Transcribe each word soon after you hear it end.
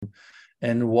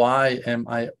And why am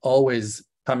I always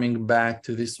coming back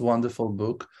to this wonderful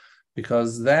book?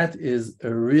 Because that is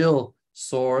a real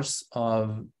source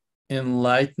of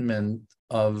enlightenment,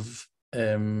 of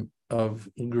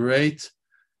great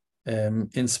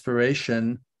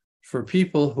inspiration for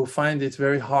people who find it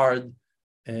very hard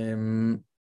to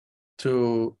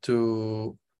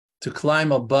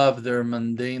climb above their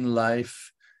mundane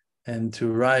life and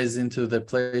to rise into the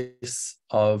place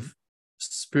of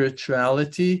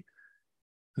spirituality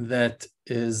that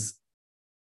is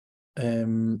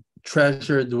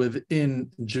treasured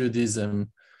within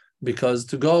Judaism. Because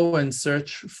to go and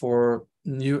search for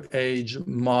New Age,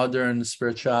 modern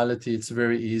spirituality, it's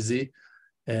very easy.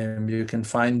 You can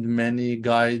find many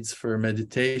guides for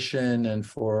meditation and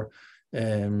for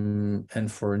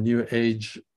New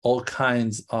Age, all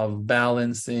kinds of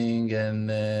balancing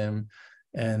and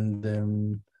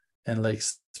like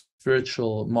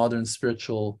modern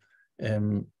spiritual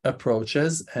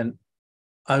approaches. And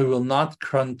I will not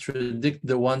contradict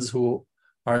the ones who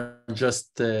are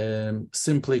just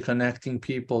simply connecting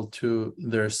people to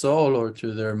their soul or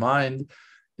to their mind.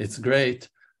 It's great,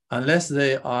 unless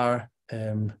they are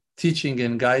teaching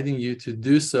and guiding you to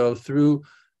do so through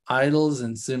idols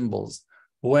and symbols.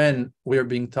 When we're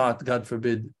being taught, God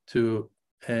forbid, to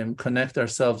connect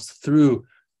ourselves through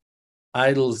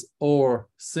idols or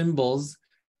symbols,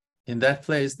 in that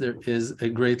place there is a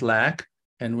great lack,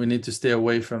 and we need to stay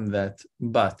away from that.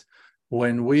 But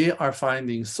when we are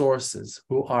finding sources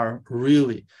who are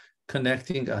really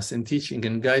connecting us and teaching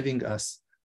and guiding us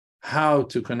how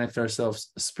to connect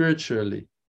ourselves spiritually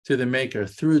to the Maker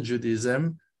through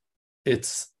Judaism,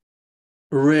 it's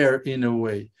rare in a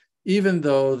way. Even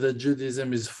though the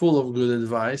Judaism is full of good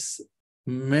advice,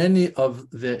 many of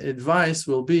the advice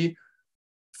will be,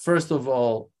 first of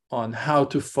all, on how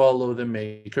to follow the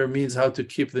Maker, means how to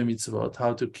keep the mitzvot,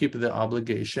 how to keep the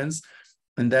obligations,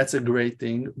 and that's a great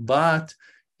thing. But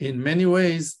in many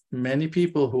ways, many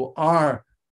people who are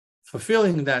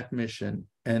fulfilling that mission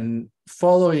and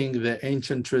following the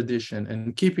ancient tradition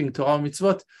and keeping Torah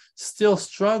mitzvot still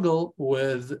struggle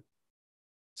with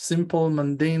simple,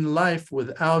 mundane life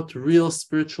without real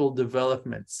spiritual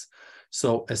developments.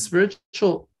 So a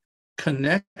spiritual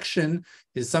connection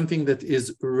is something that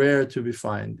is rare to be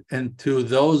found. And to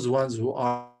those ones who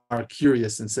are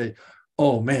curious and say,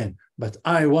 oh man, but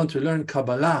I want to learn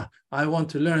Kabbalah, I want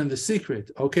to learn the secret.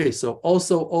 Okay, so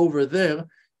also over there,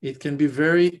 it can be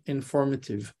very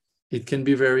informative. It can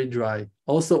be very dry.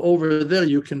 Also over there,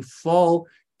 you can fall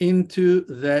into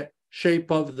the shape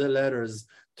of the letters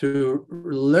to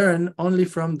learn only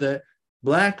from the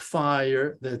black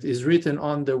fire that is written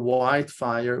on the white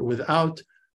fire, without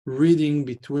reading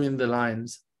between the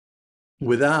lines,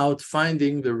 without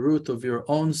finding the root of your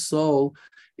own soul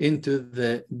into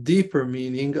the deeper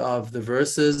meaning of the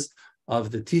verses,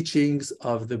 of the teachings,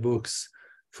 of the books.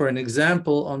 For an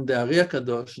example, on the Ari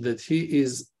HaKadosh, that he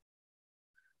is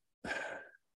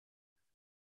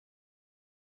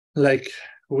like,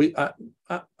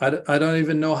 I don't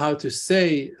even know how to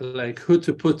say, like, who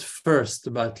to put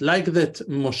first, but like that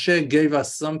Moshe gave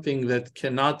us something that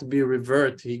cannot be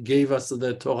reverted. He gave us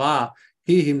the Torah.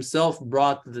 He himself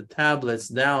brought the tablets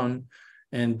down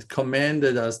and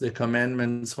commanded us the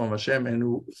commandments from Hashem.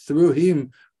 And through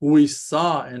him, we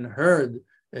saw and heard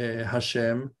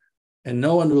Hashem, and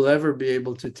no one will ever be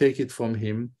able to take it from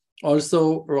him.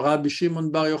 Also, Rabbi Shimon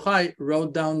Bar Yochai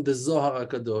wrote down the Zohar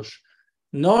HaKadosh.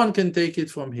 No one can take it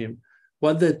from him.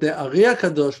 What the Ari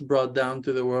HaKadosh brought down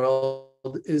to the world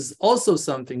is also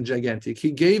something gigantic.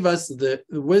 He gave us the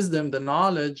wisdom, the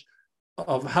knowledge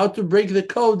of how to break the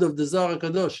code of the Zohar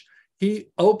HaKadosh. He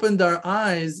opened our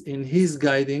eyes in his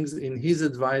guidings, in his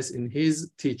advice, in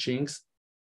his teachings,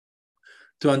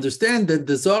 to understand that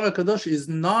the Zohar HaKadosh is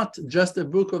not just a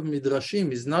book of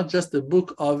midrashim, is not just a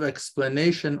book of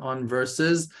explanation on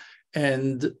verses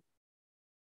and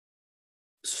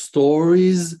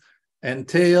stories and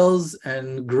tales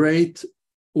and great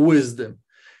wisdom.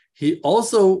 He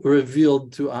also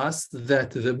revealed to us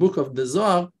that the book of the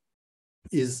Zohar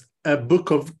is a book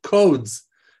of codes.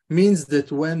 Means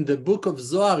that when the book of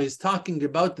Zohar is talking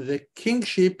about the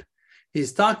kingship,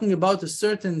 he's talking about a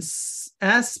certain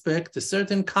aspect, a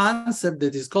certain concept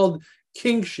that is called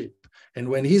kingship. And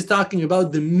when he's talking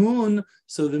about the moon,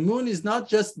 so the moon is not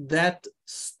just that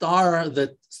star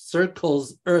that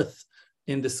circles Earth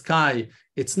in the sky.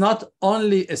 It's not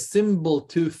only a symbol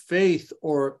to faith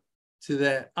or to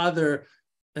the other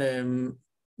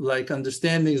like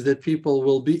understandings that people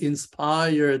will be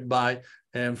inspired by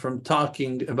from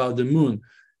talking about the moon.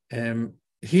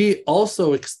 he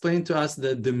also explained to us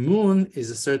that the moon is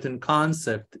a certain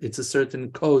concept. It's a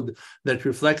certain code that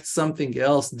reflects something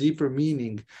else, deeper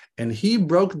meaning. And he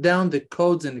broke down the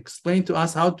codes and explained to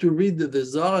us how to read the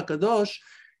Zohar Kadosh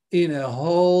in a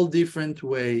whole different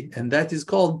way. And that is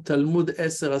called Talmud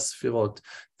Eser Sfirot,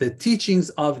 the teachings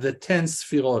of the 10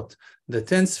 Sfirot. The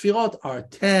 10 Sfirot are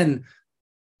 10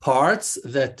 parts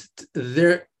that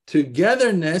their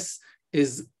togetherness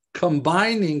is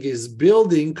combining, is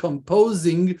building,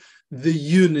 composing the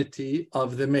unity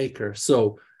of the maker.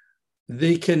 So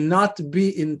they cannot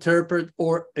be interpreted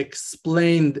or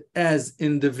explained as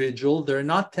individual. They're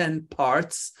not 10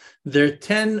 parts. They're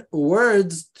 10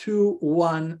 words to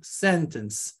one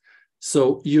sentence.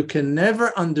 So you can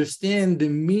never understand the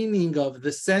meaning of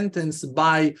the sentence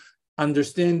by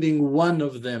understanding one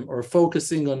of them or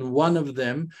focusing on one of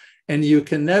them. And you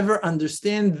can never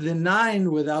understand the 9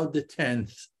 without the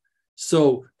 10th.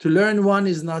 So to learn one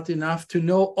is not enough. To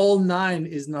know all 9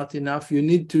 is not enough. You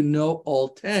need to know all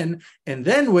 10. And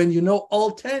then when you know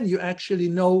all 10, you actually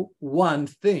know one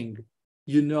thing.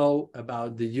 You know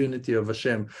about the unity of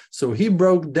Hashem. So he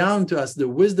broke down to us the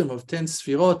wisdom of 10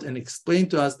 Sfirot and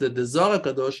explained to us that the Zohar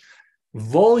Kadosh,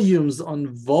 volumes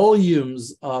on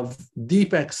volumes of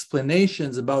deep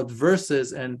explanations about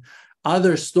verses and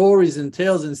other stories and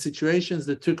tales and situations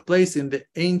that took place in the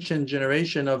ancient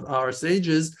generation of our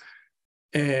sages,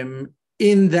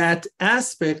 in that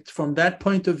aspect, from that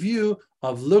point of view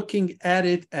of looking at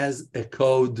it as a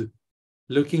code,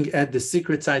 looking at the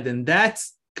secret side, and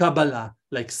that's Kabbalah.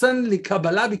 Like suddenly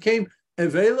Kabbalah became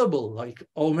available. Like,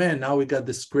 oh man, now we got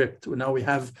the script. Now we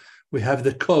have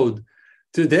the code.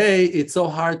 Today, it's so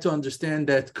hard to understand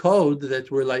that code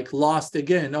that we're like lost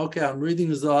again. Okay, I'm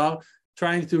reading Zohar,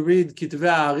 trying to read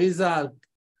Kitvei Arizal.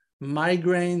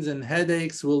 Migraines and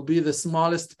headaches will be the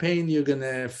smallest pain you're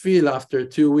gonna feel after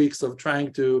 2 weeks of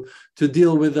trying to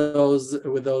deal with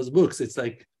those books. It's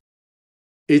like,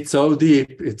 it's so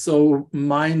deep, it's so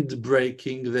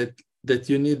mind-breaking that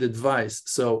you need advice.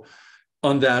 So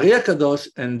on the Ari HaKadosh,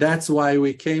 and that's why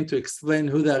we came to explain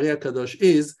who the Ari HaKadosh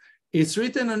is, it's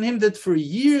written on him that for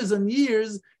years and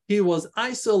years, he was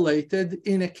isolated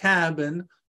in a cabin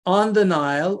on the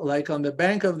Nile, like on the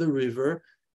bank of the river.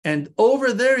 And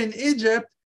over there in Egypt,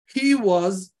 he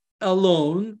was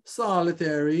alone,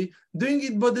 solitary, doing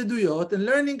Itbodeduyot and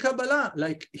learning Kabbalah.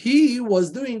 Like he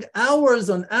was doing hours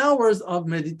on hours of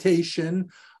meditation,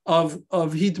 of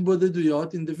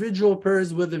Hitbodeduyot, individual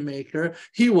prayers with the Maker.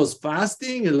 He was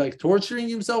fasting and like torturing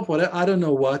himself. I don't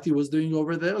know what he was doing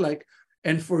over there.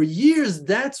 And for years,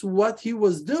 that's what he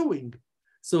was doing.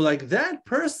 So like that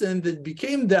person that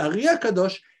became the Ari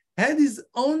HaKadosh had his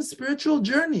own spiritual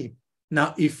journey.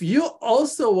 Now, if you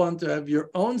also want to have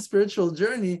your own spiritual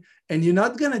journey and you're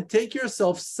not going to take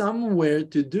yourself somewhere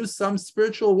to do some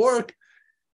spiritual work,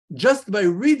 just by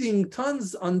reading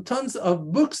tons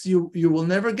of books, you will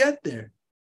never get there.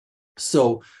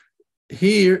 So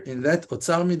here in that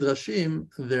Otzar Midrashim,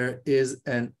 there is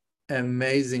an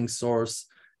amazing source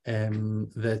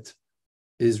that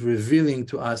is revealing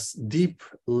to us deep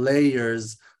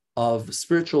layers of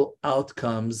spiritual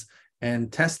outcomes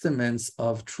and testaments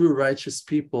of true righteous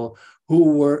people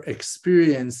who were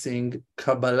experiencing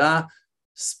Kabbalah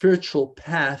spiritual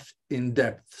path in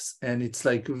depths. And it's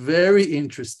like very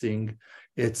interesting.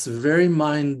 It's very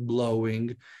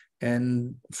mind-blowing.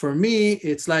 And for me,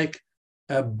 it's like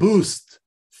a boost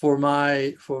for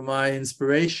my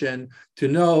inspiration to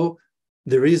know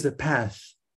there is a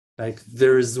path, like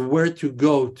there is where to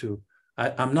go to.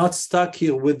 I'm not stuck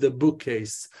here with the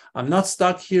bookcase. I'm not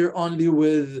stuck here only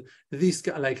with this,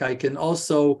 like I can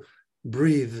also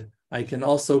breathe. I can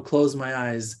also close my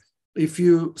eyes. If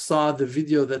you saw the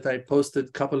video that I posted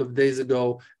a couple of days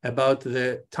ago about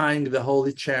the tying the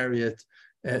holy chariot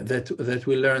that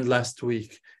we learned last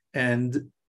week,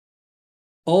 and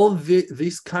all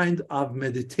these kind of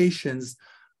meditations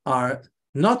are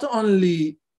not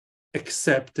only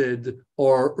accepted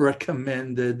or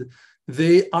recommended,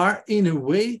 they are in a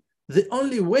way the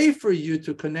only way for you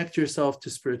to connect yourself to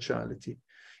spirituality.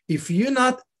 If you're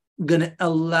not going to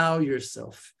allow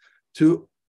yourself to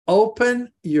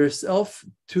open yourself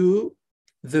to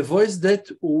the voice that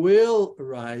will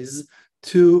rise,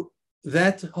 to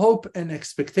that hope and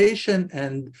expectation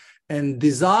and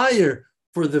desire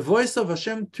for the voice of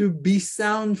Hashem to be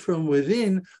sound from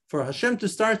within, for Hashem to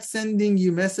start sending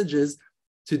you messages.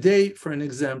 Today, for an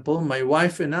example, my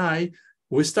wife and I,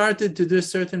 we started to do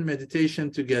certain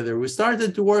meditation together. We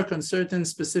started to work on certain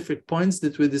specific points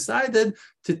that we decided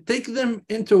to take them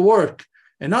into work.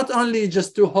 And not only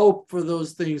just to hope for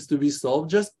those things to be solved,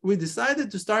 just we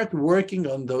decided to start working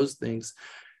on those things.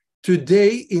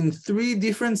 today in 3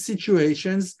 different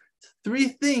situations, 3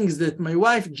 things that my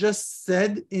wife just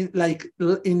said in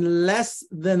less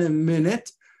than a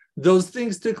minute. Those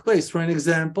things took place. For an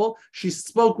example, she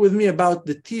spoke with me about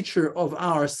the teacher of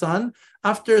our son.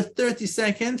 After 30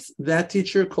 seconds, that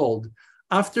teacher called.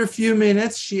 After a few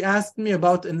minutes, she asked me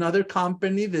about another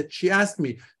company that she asked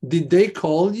me, did they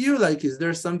call you? Like, is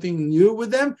there something new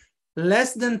with them?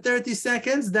 Less than 30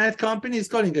 seconds, that company is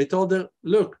calling. I told her,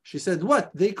 look, she said,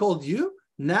 what? They called you?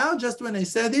 Now, just when I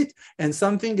said it, and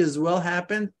something as well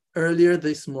happened earlier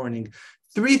this morning.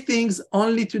 3 things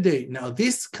only today. Now,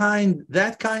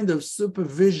 that kind of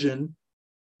supervision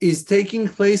is taking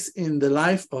place in the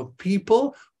life of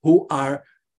people who are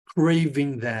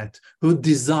craving that, who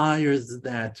desires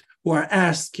that, who are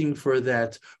asking for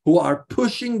that, who are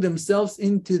pushing themselves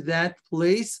into that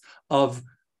place of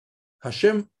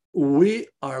Hashem, we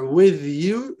are with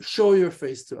you, show your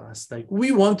face to us. Like,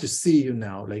 we want to see you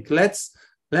now. Like, let's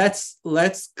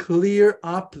clear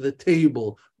up the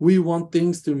table. We want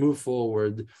things to move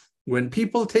forward. When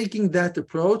people taking that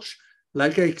approach,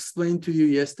 like I explained to you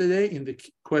yesterday in the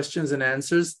questions and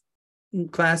answers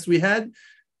class we had,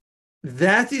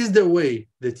 that is the way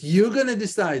that you're going to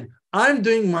decide, I'm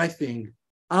doing my thing.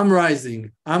 I'm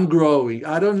rising. I'm growing.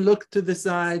 I don't look to the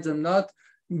sides. I'm not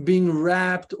being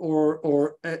wrapped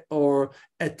or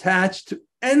attached to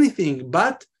anything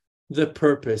but the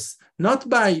purpose, not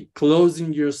by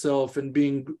closing yourself and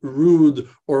being rude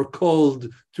or cold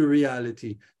to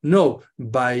reality. No,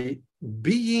 by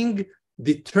being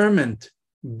determined,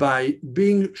 by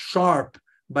being sharp,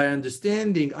 by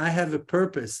understanding I have a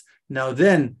purpose. Now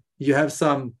then, you have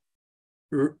some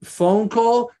phone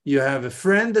call, you have a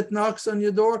friend that knocks on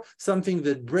your door, something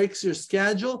that breaks your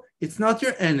schedule. It's not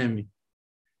your enemy.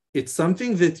 It's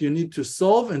something that you need to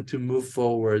solve and to move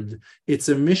forward. It's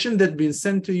a mission that's been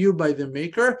sent to you by the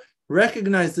Maker.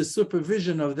 Recognize the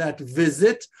supervision of that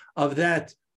visit, of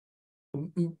that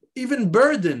even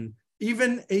burden,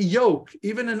 even a yoke,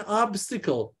 even an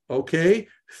obstacle, okay?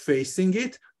 Facing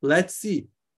it, let's see.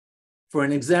 For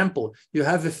an example, you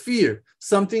have a fear.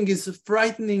 Something is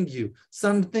frightening you.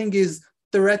 Something is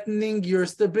threatening your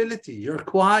stability, your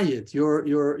quiet,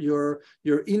 your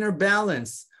inner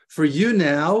balance. For you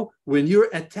now, when you're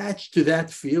attached to that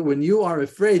fear, when you are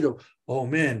afraid of, oh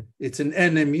man, it's an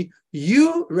enemy,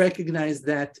 you recognize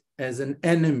that as an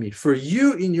enemy. For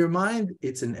you, in your mind,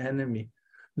 it's an enemy.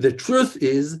 The truth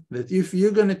is that if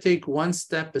you're going to take one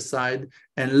step aside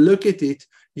and look at it,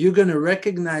 you're going to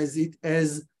recognize it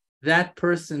as that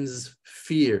person's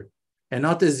fear and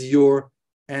not as your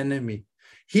enemy.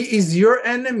 He is your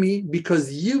enemy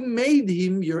because you made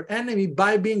him your enemy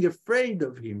by being afraid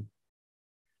of him.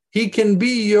 He can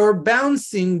be your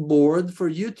bouncing board for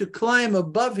you to climb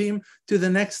above him to the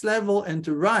next level and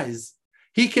to rise.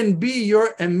 He can be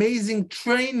your amazing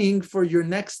training for your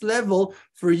next level,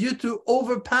 for you to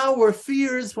overpower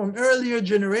fears from earlier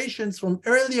generations, from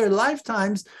earlier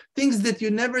lifetimes, things that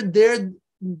you never dared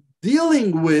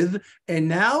dealing with. And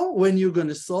now when you're going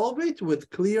to solve it with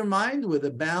clear mind, with a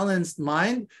balanced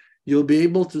mind, you'll be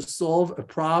able to solve a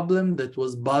problem that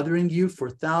was bothering you for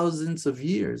thousands of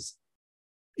years.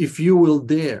 If you will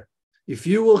dare, if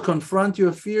you will confront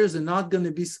your fears and not going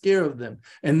to be scared of them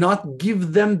and not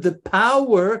give them the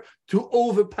power to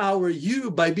overpower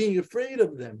you by being afraid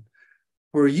of them.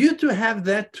 For you to have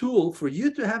that tool, for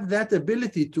you to have that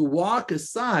ability to walk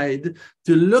aside,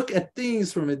 to look at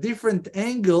things from a different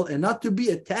angle and not to be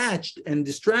attached and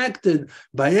distracted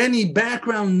by any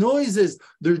background noises.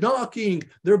 They're knocking,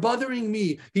 they're bothering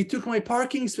me. He took my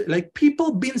parking space. Like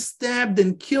people being stabbed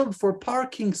and killed for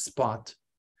parking spot.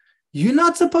 You're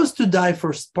not supposed to die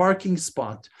for parking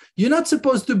spot. You're not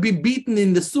supposed to be beaten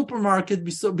in the supermarket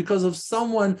because of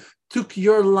someone took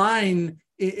your line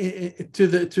to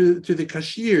the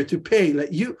cashier to pay.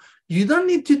 Like you don't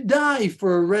need to die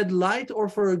for a red light or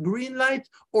for a green light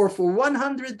or for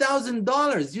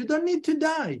 $100,000. You don't need to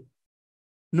die.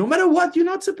 No matter what, you're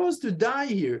not supposed to die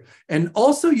here. And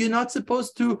also, you're not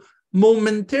supposed to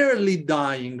momentarily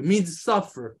dying means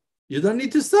suffer. You don't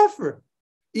need to suffer.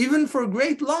 Even for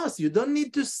great loss, you don't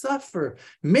need to suffer.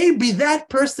 Maybe that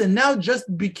person now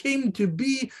just became to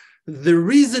be the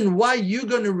reason why you're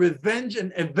going to revenge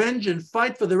and avenge and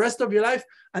fight for the rest of your life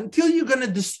until you're going to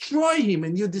destroy him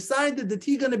and you decided that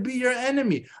he's going to be your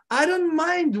enemy. I don't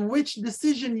mind which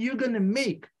decision you're going to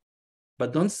make,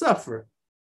 but don't suffer.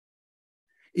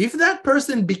 If that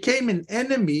person became an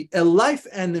enemy, a life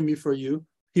enemy for you,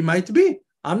 he might be.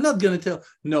 I'm not going to tell.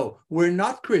 No, we're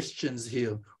not Christians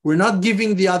here. We're not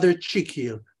giving the other cheek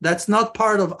here. That's not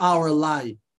part of our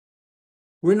lie.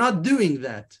 We're not doing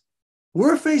that.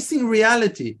 We're facing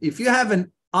reality. If you have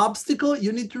an obstacle,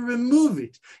 you need to remove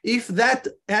it. If that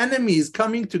enemy is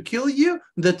coming to kill you,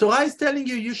 the Torah is telling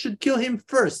you you should kill him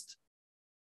first.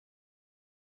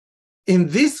 In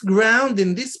this ground,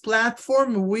 in this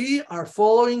platform, we are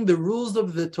following the rules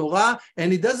of the Torah,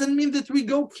 and it doesn't mean that we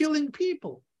go killing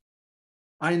people.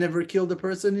 I never killed a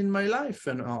person in my life,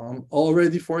 and I'm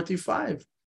already 45.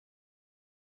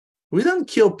 We don't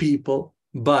kill people,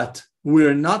 but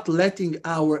we're not letting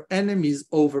our enemies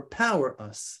overpower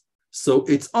us. So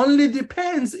it only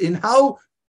depends in how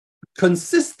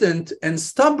consistent and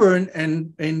stubborn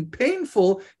and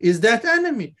painful is that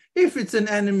enemy. If it's an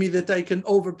enemy that I can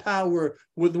overpower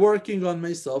with working on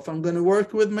myself, I'm going to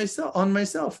work with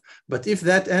myself. But if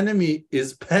that enemy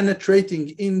is penetrating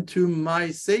into my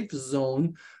safe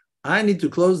zone, I need to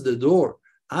close the door.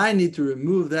 I need to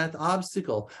remove that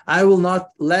obstacle. I will not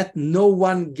let no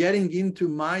one getting into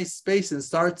my space and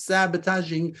start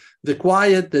sabotaging the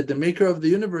quiet that the maker of the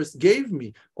universe gave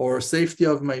me, or safety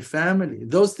of my family.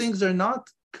 Those things are not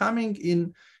coming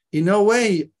in no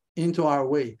way into our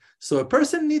way. So a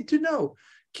person needs to know.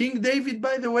 King David,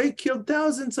 by the way, killed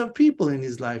thousands of people in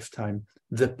his lifetime.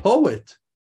 The poet,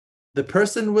 the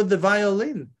person with the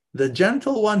violin, the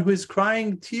gentle one who is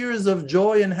crying tears of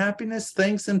joy and happiness,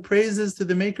 thanks and praises to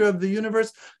the maker of the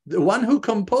universe, the one who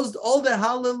composed all the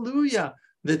hallelujah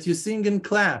that you sing and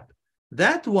clap.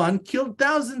 That one killed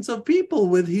thousands of people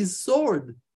with his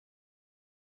sword.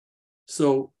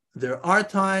 So there are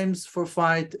times for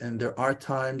fight and there are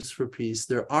times for peace.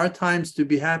 There are times to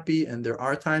be happy and there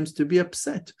are times to be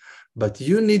upset. But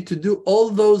you need to do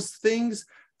all those things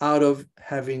out of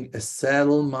having a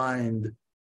settled mind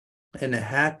and a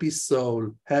happy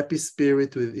soul, happy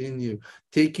spirit within you,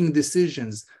 taking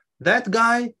decisions. That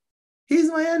guy,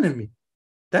 he's my enemy.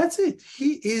 That's it.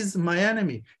 He is my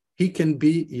enemy. He can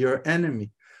be your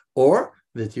enemy. Or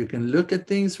that you can look at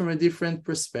things from a different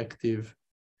perspective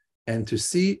and to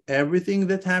see everything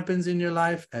that happens in your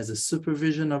life as a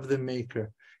supervision of the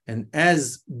maker. And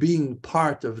as being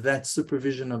part of that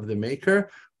supervision of the maker,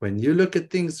 when you look at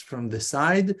things from the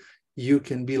side, you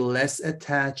can be less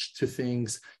attached to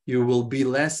things. You will be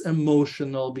less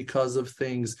emotional because of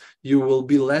things. You will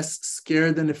be less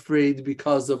scared and afraid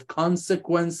because of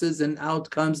consequences and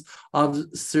outcomes of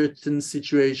certain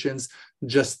situations.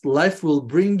 Just life will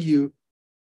bring you,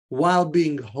 while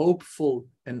being hopeful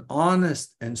and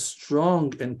honest and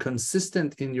strong and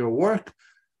consistent in your work,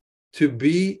 to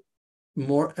be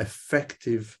more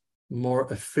effective,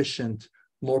 more efficient,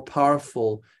 more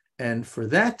powerful. And for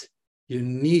that, you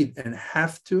need and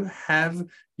have to have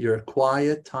your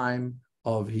quiet time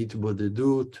of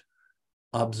hitbodedut,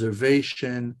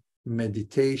 observation,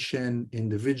 meditation,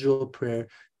 individual prayer.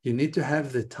 You need to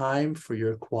have the time for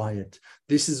your quiet.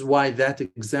 This is why that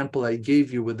example I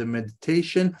gave you with the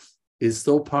meditation is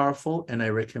so powerful, and I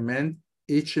recommend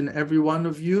each and every one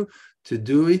of you to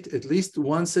do it at least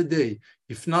once a day,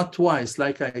 if not twice,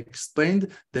 like I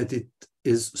explained, that it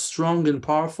is strong and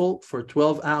powerful for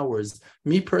 12 hours.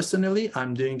 Me personally,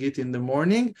 I'm doing it in the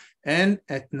morning and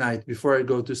at night. Before I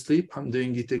go to sleep, I'm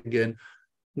doing it again.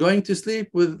 Going to sleep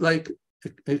with like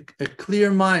a clear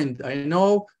mind. I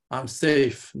know I'm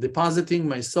safe, depositing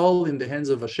my soul in the hands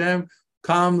of Hashem,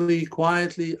 calmly,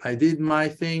 quietly. I did my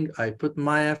thing. I put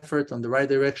my effort on the right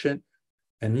direction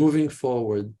and moving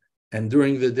forward. And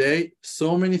during the day,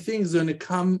 so many things are going to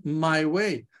come my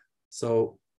way.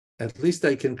 So at least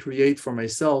I can create for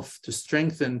myself to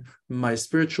strengthen my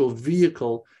spiritual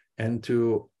vehicle and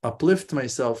to uplift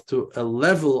myself to a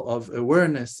level of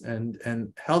awareness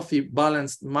and healthy,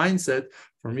 balanced mindset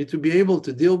for me to be able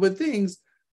to deal with things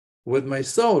with my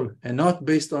soul and not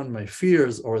based on my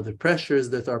fears or the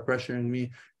pressures that are pressuring me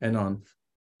and on.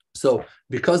 So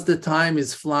because the time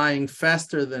is flying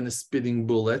faster than a speeding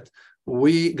bullet,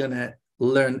 we're going to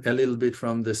learn a little bit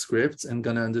from the scripts and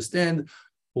going to understand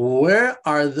where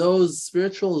are those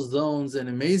spiritual zones and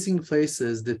amazing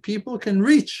places that people can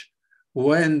reach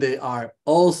when they are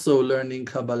also learning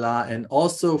Kabbalah and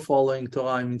also following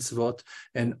Torah and mitzvot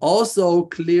and also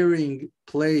clearing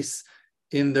place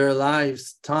in their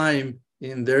lives, time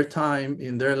in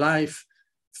their life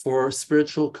for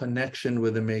spiritual connection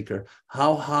with the Maker.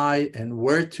 How high and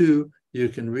where to you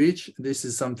can reach. This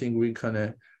is something we're going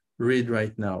to read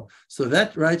right now. So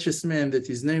that righteous man, that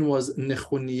his name was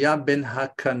Nechuniah ben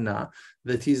Hakana,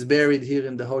 that he's buried here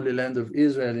in the Holy Land of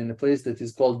Israel in a place that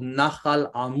is called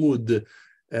Nachal Amud,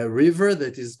 a river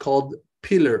that is called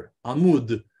Pillar,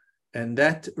 Amud. And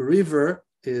that river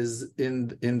is in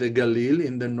the Galil,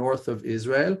 in the north of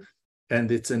Israel.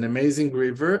 And it's an amazing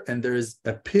river. And there is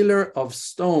a pillar of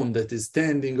stone that is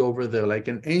standing over there, like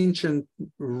an ancient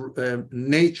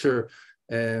nature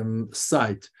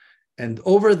site. And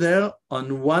over there, on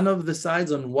one of the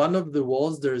sides, on one of the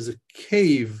walls, there is a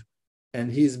cave, and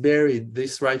he's buried.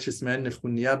 This righteous man,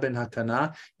 Nechuniah ben Hakana,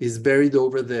 is buried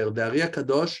over there. The Ari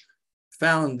HaKadosh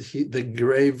found the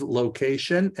grave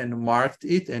location and marked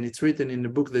it, and it's written in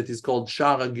a book that is called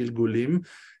Shara Gilgulim.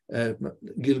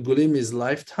 Gilgulim is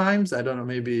lifetimes. I don't know,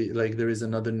 maybe like there is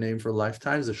another name for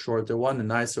lifetimes, a shorter one, a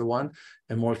nicer one,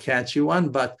 a more catchy one.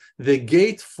 But the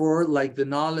gate for like the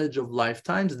knowledge of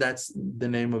lifetimes, that's the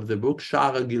name of the book,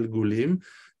 Shara Gilgulim,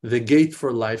 the gate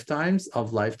for lifetimes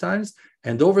of lifetimes.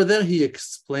 And over there he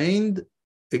explained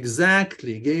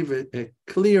exactly, gave a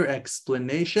clear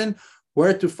explanation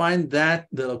where to find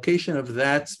the location of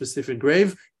that specific grave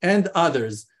and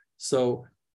others. So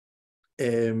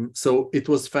it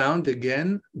was found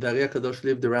again. The Ari HaKadosh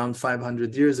lived around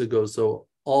 500 years ago. So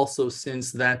also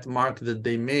since that mark that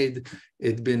they made,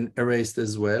 it'd been erased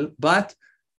as well. But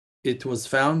it was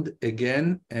found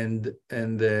again, and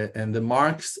the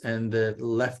marks and the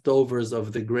leftovers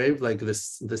of the grave, like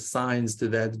the signs to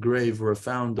that grave, were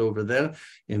found over there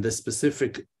in the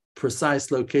specific precise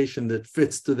location that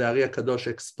fits to the Ari HaKadosh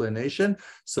explanation.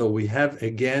 So we have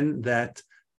again that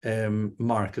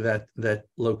mark, that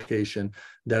location.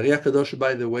 The Ari HaKadosh,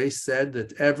 by the way, said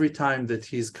that every time that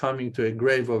he's coming to a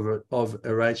grave of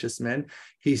a righteous man,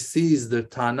 he sees the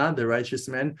Tana, the righteous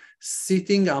man,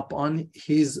 sitting up on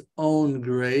his own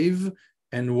grave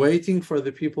and waiting for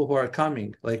the people who are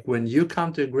coming. Like when you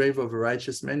come to a grave of a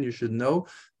righteous man, you should know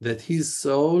that his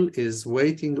soul is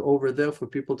waiting over there for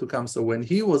people to come. So when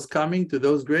he was coming to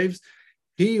those graves,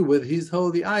 he, with his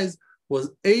holy eyes, was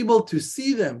able to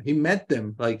see them. He met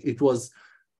them, like it was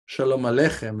Shalom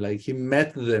Aleichem, like he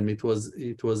met them. It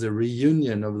was a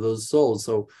reunion of those souls.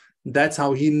 So that's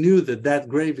how he knew that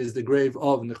grave is the grave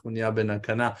of Nechuniah ben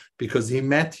Hakana, because he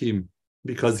met him,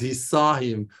 because he saw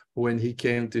him when he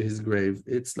came to his grave.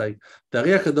 It's like the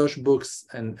Ari HaKadosh books,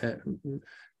 and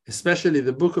especially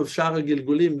the book of Shara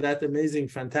Gilgulim, that amazing,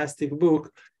 fantastic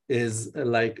book, is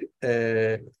like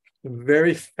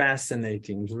very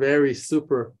fascinating, very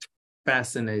super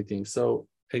fascinating. So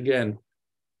again,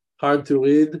 hard to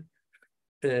read,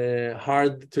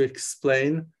 hard to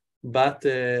explain, but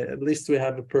at least we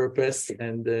have a purpose.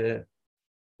 And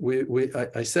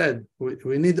I said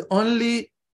we need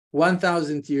only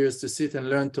 1,000 years to sit and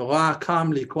learn Torah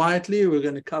calmly, quietly. We're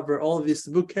going to cover all this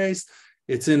bookcase.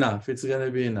 It's enough. It's going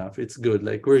to be enough. It's good.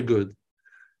 Like, we're good.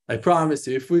 I promise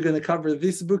you, if we're going to cover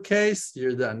this bookcase,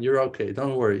 you're done. You're okay.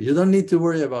 Don't worry. You don't need to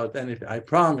worry about anything. I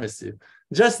promise you.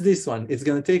 Just this one. It's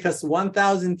going to take us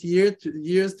 1,000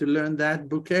 years to learn that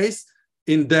bookcase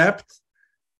in depth.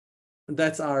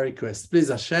 That's our request. Please,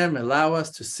 Hashem, allow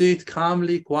us to sit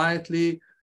calmly, quietly,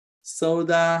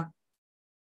 soda,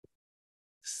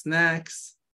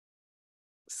 snacks,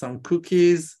 some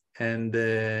cookies, and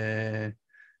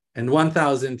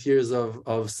 1,000 years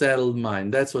of settled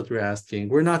mind. That's what we're asking.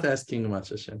 We're not asking much,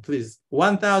 Hashem. Please,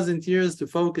 1,000 years to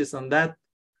focus on that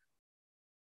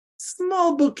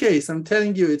small bookcase. I'm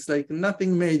telling you, it's like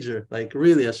nothing major. Like,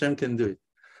 really, Hashem can do it.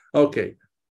 Okay.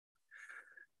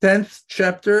 10th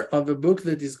chapter of a book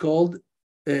that is called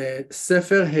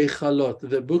Sefer Heichalot,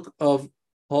 the book of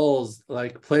halls,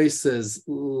 like places,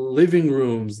 living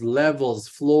rooms, levels,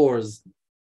 floors.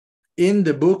 In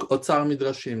the book Otzar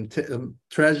Midrashim,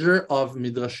 treasure of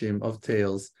Midrashim, of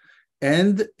tales.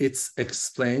 And it's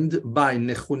explained by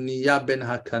Nechuniah ben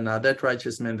Hakana, that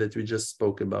righteous man that we just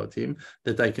spoke about him,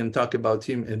 that I can talk about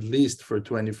him at least for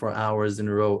 24 hours in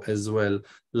a row as well.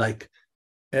 Like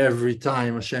every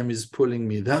time Hashem is pulling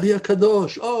me, the Ari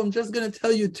HaKadosh, I'm just going to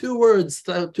tell you 2 words,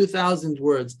 2,000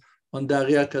 words on the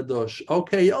Ari HaKadosh.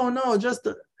 Okay, no, just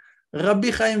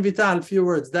Rabbi Chaim Vital, few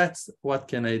words. That's what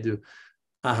can I do.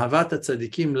 Ahavat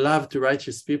tzadikim, love to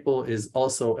righteous people, is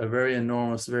also a very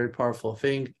enormous, very powerful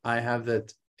thing. I have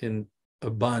that in a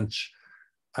bunch.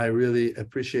 I really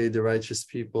appreciate the righteous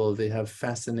people. They have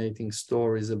fascinating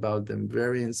stories about them,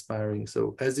 very inspiring.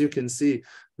 So as you can see,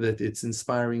 that it's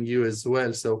inspiring you as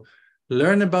well. So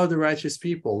learn about the righteous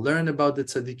people, learn about the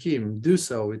tzadikim, do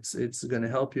so. It's going to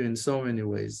help you in so many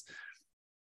ways.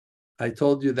 I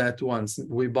told you that once.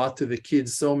 We bought to the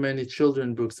kids so many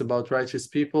children books about righteous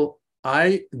people.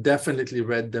 I definitely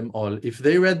read them all. If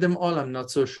they read them all, I'm not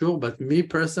so sure. But me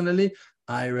personally,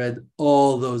 I read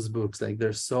all those books. Like,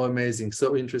 they're so amazing,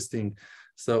 so interesting.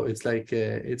 So it's like,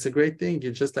 it's a great thing.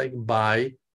 You just like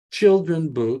buy children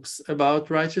books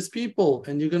about righteous people,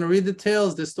 and you're going to read the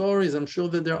tales, the stories. I'm sure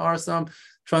that there are some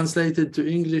translated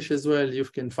to English as well. You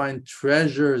can find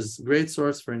treasures, great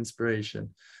source for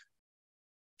inspiration.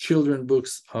 Children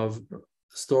books of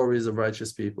stories of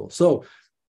righteous people. So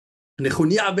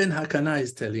Nechuniah ben Hakana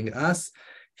is telling us,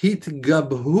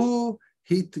 Hitgabhu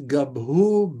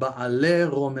Hitgabhu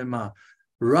ba'ale romema.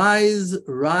 Rise,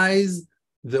 rise,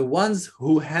 the ones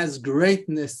who has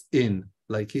greatness in.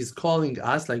 Like he's calling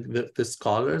us, like the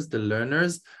scholars, the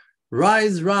learners,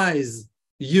 rise, rise,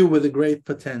 you with a great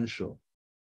potential.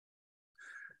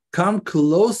 Come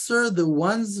closer, the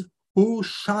ones who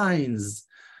shines.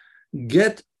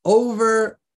 Get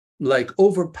over, like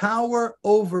overpower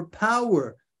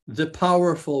the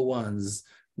powerful ones.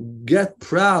 Get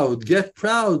proud,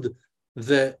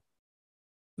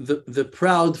 the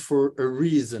proud for a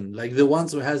reason, like the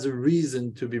ones who has a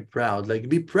reason to be proud. Like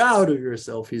be proud of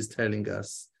yourself, he's telling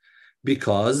us.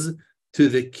 Because to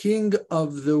the King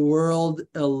of the world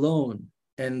alone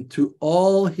and to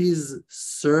all his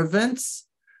servants,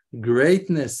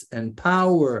 greatness and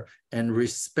power and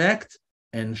respect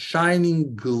and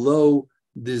shining glow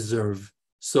deserve.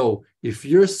 So if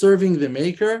you're serving the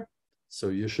Maker, so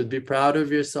you should be proud of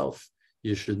yourself.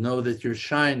 You should know that you're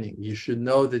shining. You should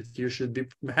know that you should be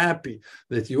happy,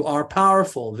 that you are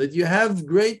powerful, that you have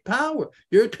great power.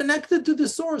 You're connected to the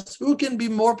source. Who can be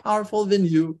more powerful than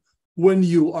you when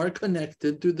you are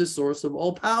connected to the source of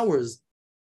all powers?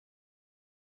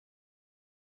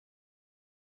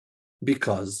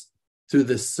 Because to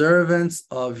the servants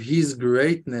of his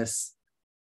greatness,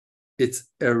 it's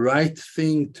a right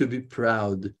thing to be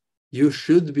proud. You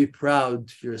should be proud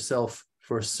to yourself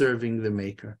for serving the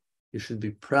Maker. You should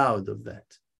be proud of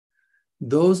that.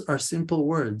 Those are simple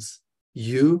words.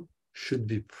 You should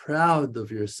be proud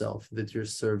of yourself that you're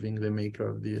serving the Maker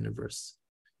of the universe.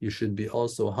 You should be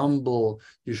also humble.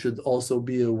 You should also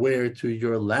be aware to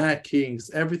your lackings.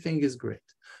 Everything is great.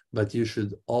 But you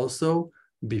should also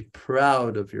be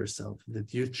proud of yourself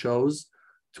that you chose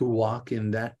to walk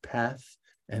in that path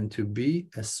and to be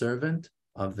a servant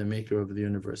of the Maker of the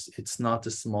universe. It's not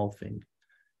a small thing.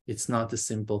 It's not a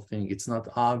simple thing. It's not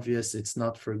obvious. It's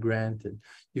not for granted.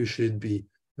 You should be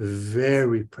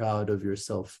very proud of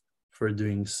yourself for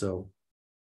doing so.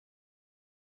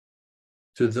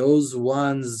 To those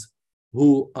ones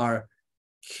who are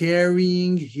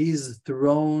carrying his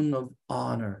throne of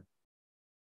honor,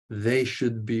 they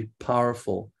should be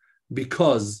powerful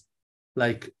because,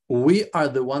 like, we are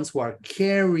the ones who are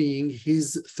carrying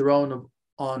his throne of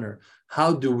honor.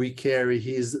 How do we carry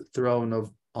his throne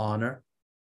of honor?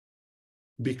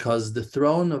 Because the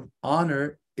throne of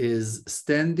honor is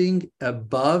standing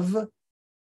above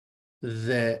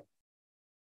the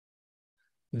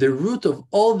root of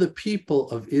all the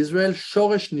people of Israel.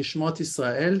 Shoresh Nishmot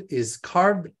Israel is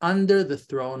carved under the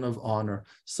throne of honor.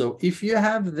 So if you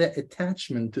have the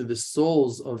attachment to the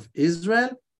souls of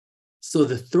Israel, so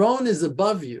the throne is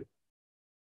above you.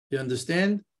 You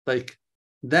understand? Like,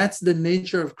 that's the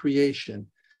nature of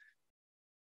creation.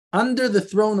 Under the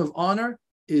throne of honor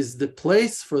is the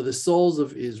place for the souls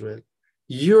of Israel.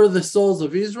 You're the souls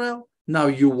of Israel. Now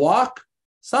you walk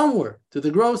somewhere to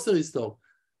the grocery store.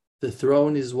 The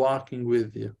throne is walking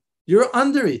with you. You're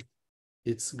under it.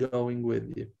 It's going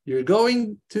with you. You're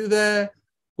going to the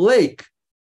lake.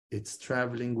 It's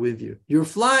traveling with you. You're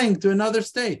flying to another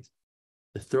state.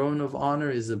 The throne of honor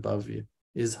is above you,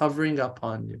 is hovering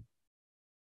upon you.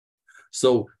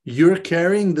 So you're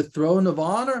carrying the throne of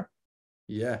honor?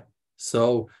 Yeah.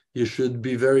 So you should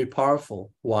be very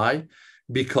powerful. Why?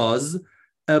 Because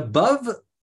above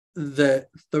the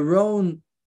throne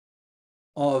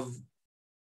of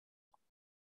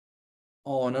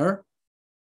honor,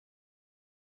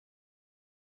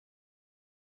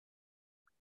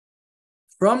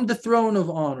 from the throne of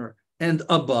honor and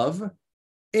above,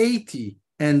 80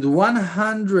 and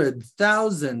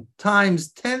 100,000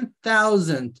 times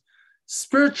 10,000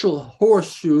 spiritual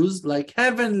horseshoes, like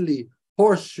heavenly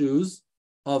horseshoes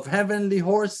of heavenly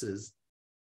horses.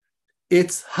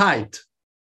 Its height,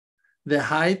 the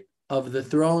height of the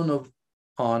throne of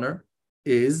honor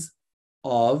is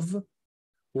of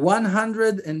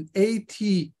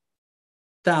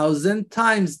 180,000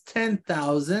 times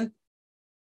 10,000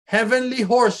 heavenly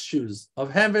horseshoes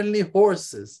of heavenly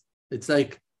horses. It's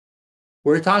like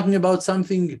we're talking about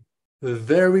something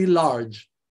very large,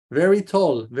 very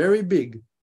tall, very big.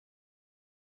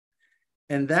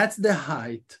 And that's the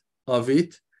height of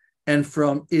it. And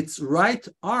from its right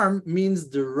arm means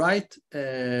the right,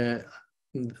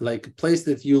 like place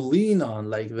that you lean on,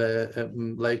 like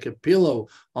like a pillow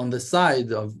on the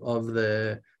side of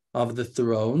the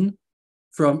throne.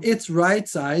 From its right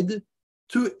side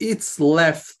to its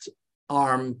left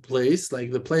arm place,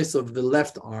 like the place of the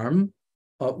left arm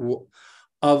of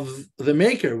the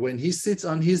Maker when he sits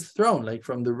on his throne, like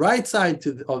from the right side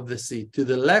of the seat to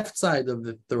the left side of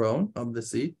the throne of the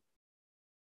seat.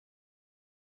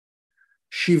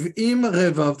 70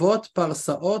 revavot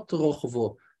parsaot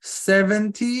rochvo,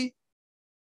 70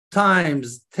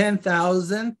 times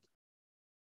 10,000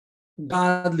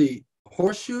 godly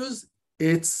horseshoes,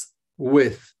 its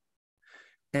width.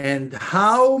 And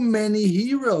how many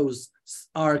heroes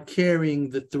are carrying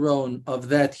the throne of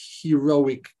that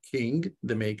heroic king,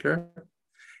 the maker?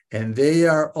 And they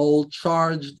are all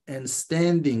charged and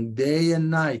standing day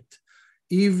and night,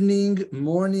 evening,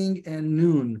 morning, and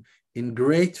noon, in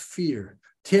great fear,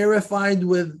 terrified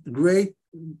with great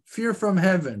fear from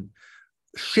heaven,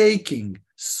 shaking,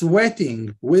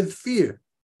 sweating with fear,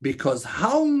 because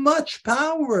how much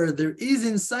power there is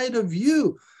inside of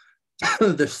you,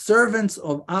 the servants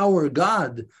of our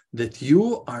God, that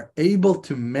you are able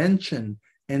to mention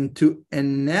and to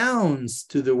announce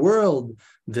to the world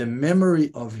the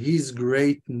memory of his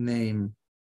great name.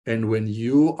 And when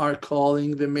you are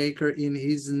calling the Maker in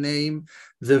his name,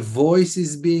 the voice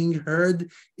is being heard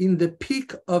in the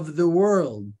peak of the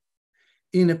world,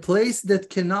 in a place that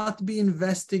cannot be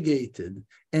investigated.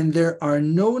 And there are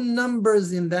no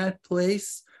numbers in that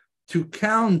place to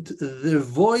count the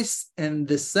voice and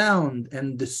the sound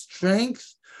and the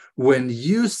strength when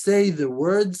you say the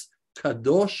words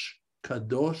Kadosh,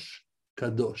 Kadosh,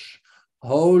 Kadosh.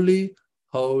 Holy,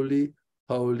 holy,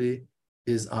 holy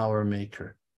is our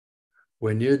Maker.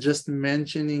 When you're just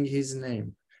mentioning his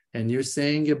name and you're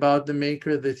saying about the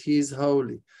Maker that he is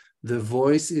holy, the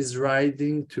voice is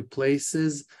riding to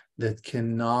places that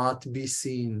cannot be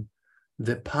seen.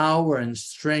 The power and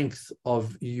strength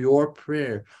of your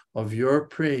prayer, of your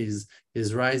praise,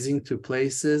 is rising to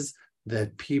places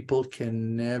that people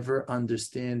can never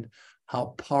understand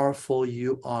how powerful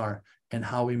you are and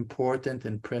how important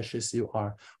and precious you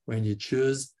are when you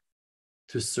choose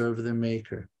to serve the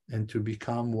Maker and to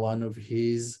become one of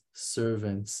his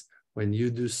servants. When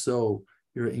you do so,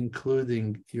 you're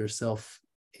including yourself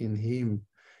in him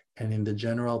and in the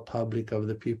general public of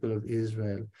the people of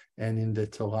Israel and in the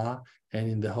Torah and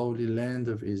in the Holy Land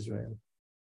of Israel.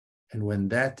 And when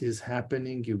that is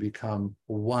happening, you become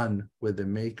one with the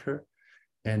Maker,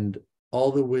 and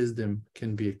all the wisdom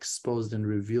can be exposed and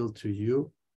revealed to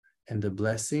you, and the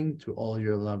blessing to all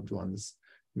your loved ones.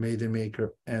 May the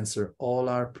Maker answer all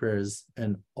our prayers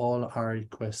and all our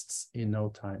requests in no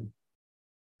time.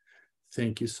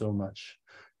 Thank you so much.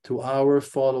 To our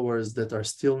followers that are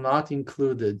still not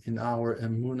included in our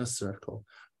Emunah circle,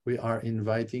 we are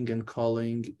inviting and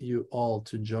calling you all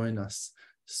to join us.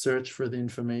 Search for the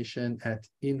information at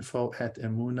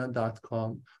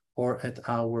info@emunah.com or at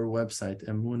our website,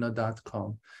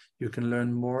 emunah.com. You can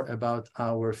learn more about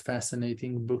our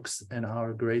fascinating books and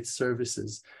our great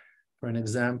services. For an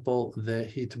example, the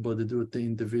Hitbodedut, the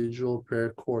individual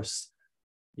prayer course.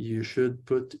 You should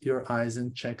put your eyes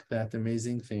and check that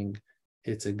amazing thing.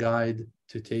 It's a guide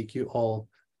to take you all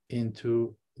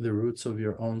into the roots of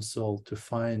your own soul, to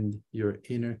find your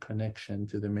inner connection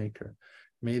to the Maker.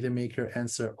 May the Maker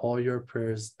answer all your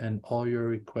prayers and all your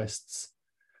requests.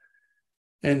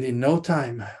 And in no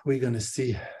time, we're going to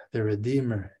see the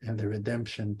Redeemer and the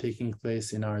redemption taking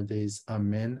place in our days.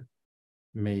 Amen.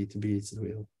 May it be its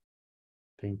will.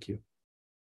 Thank you.